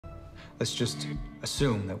Let's just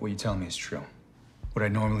assume that what you tell me is true. What I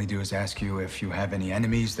normally do is ask you if you have any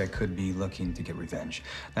enemies that could be looking to get revenge.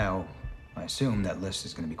 Now, I assume that list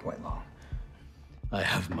is going to be quite long. I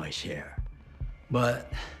have my share.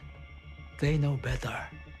 But they know better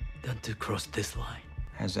than to cross this line.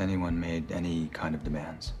 Has anyone made any kind of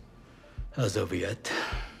demands? As of yet,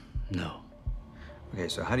 no. Okay,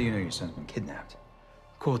 so how do you know your son's been kidnapped?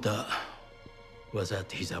 Kota was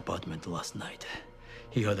at his apartment last night.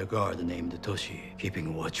 He had a guard named Toshi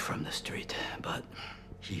keeping watch from the street, but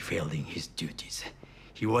he failed in his duties.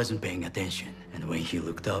 He wasn't paying attention, and when he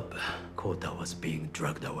looked up, Kota was being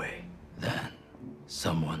dragged away. Then,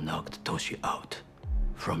 someone knocked Toshi out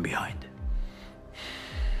from behind.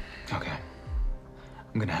 Okay.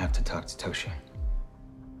 I'm gonna have to talk to Toshi.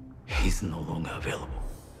 He's no longer available.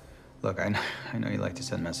 Look, I know you like to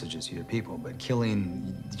send messages to your people, but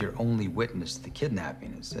killing your only witness to the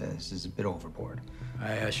kidnapping is a bit overboard.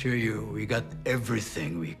 I assure you, we got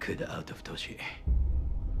everything we could out of Toshi.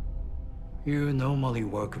 You normally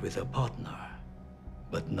work with a partner,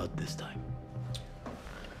 but not this time.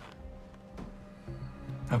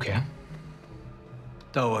 Okay.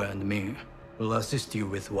 Tower and me will assist you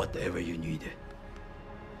with whatever you need.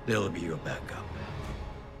 They'll be your backup.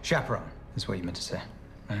 Chaperone is what you meant to say,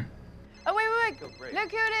 right? Oh, wait.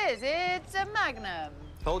 Look who it is. It's a Magnum.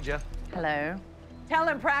 Told ya. Hello. Tell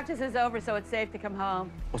him practice is over, so it's safe to come home.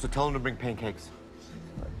 Also, tell him to bring pancakes.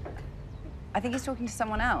 I think he's talking to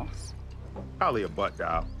someone else. Probably a butt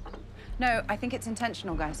dial. No, I think it's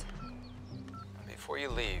intentional, guys. Before you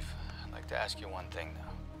leave, I'd like to ask you one thing,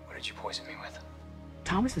 though. What did you poison me with?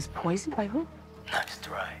 Thomas is poisoned by who? Nice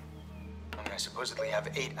try. I mean, I supposedly have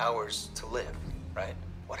 8 hours to live, right?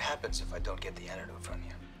 What happens if I don't get the antidote from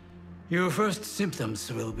you? Your first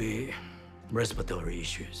symptoms will be respiratory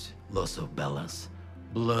issues, loss of balance,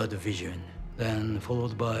 blurred vision, then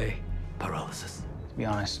followed by paralysis. To be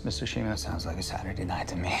honest, Mr. Shima sounds like a Saturday night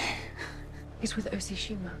to me. He's with O.C.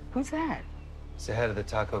 Shima. Who's that? It's the head of the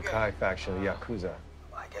Taco Kai faction of Yakuza.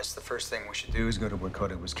 I guess the first thing we should do is go to where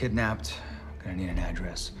Kota was kidnapped. I'm gonna need an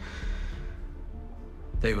address.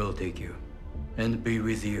 They will take you and be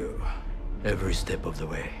with you every step of the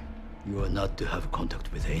way. You are not to have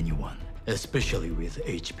contact with anyone, especially with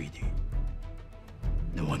HPD.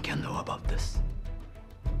 No one can know about this.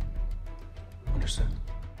 Understood.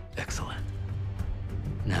 Excellent.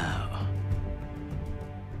 Now,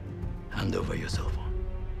 hand over your cell phone.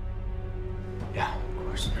 Yeah, of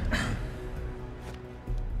course.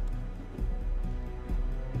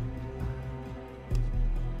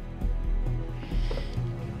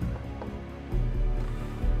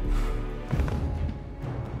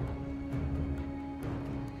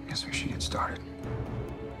 Guess we should get started.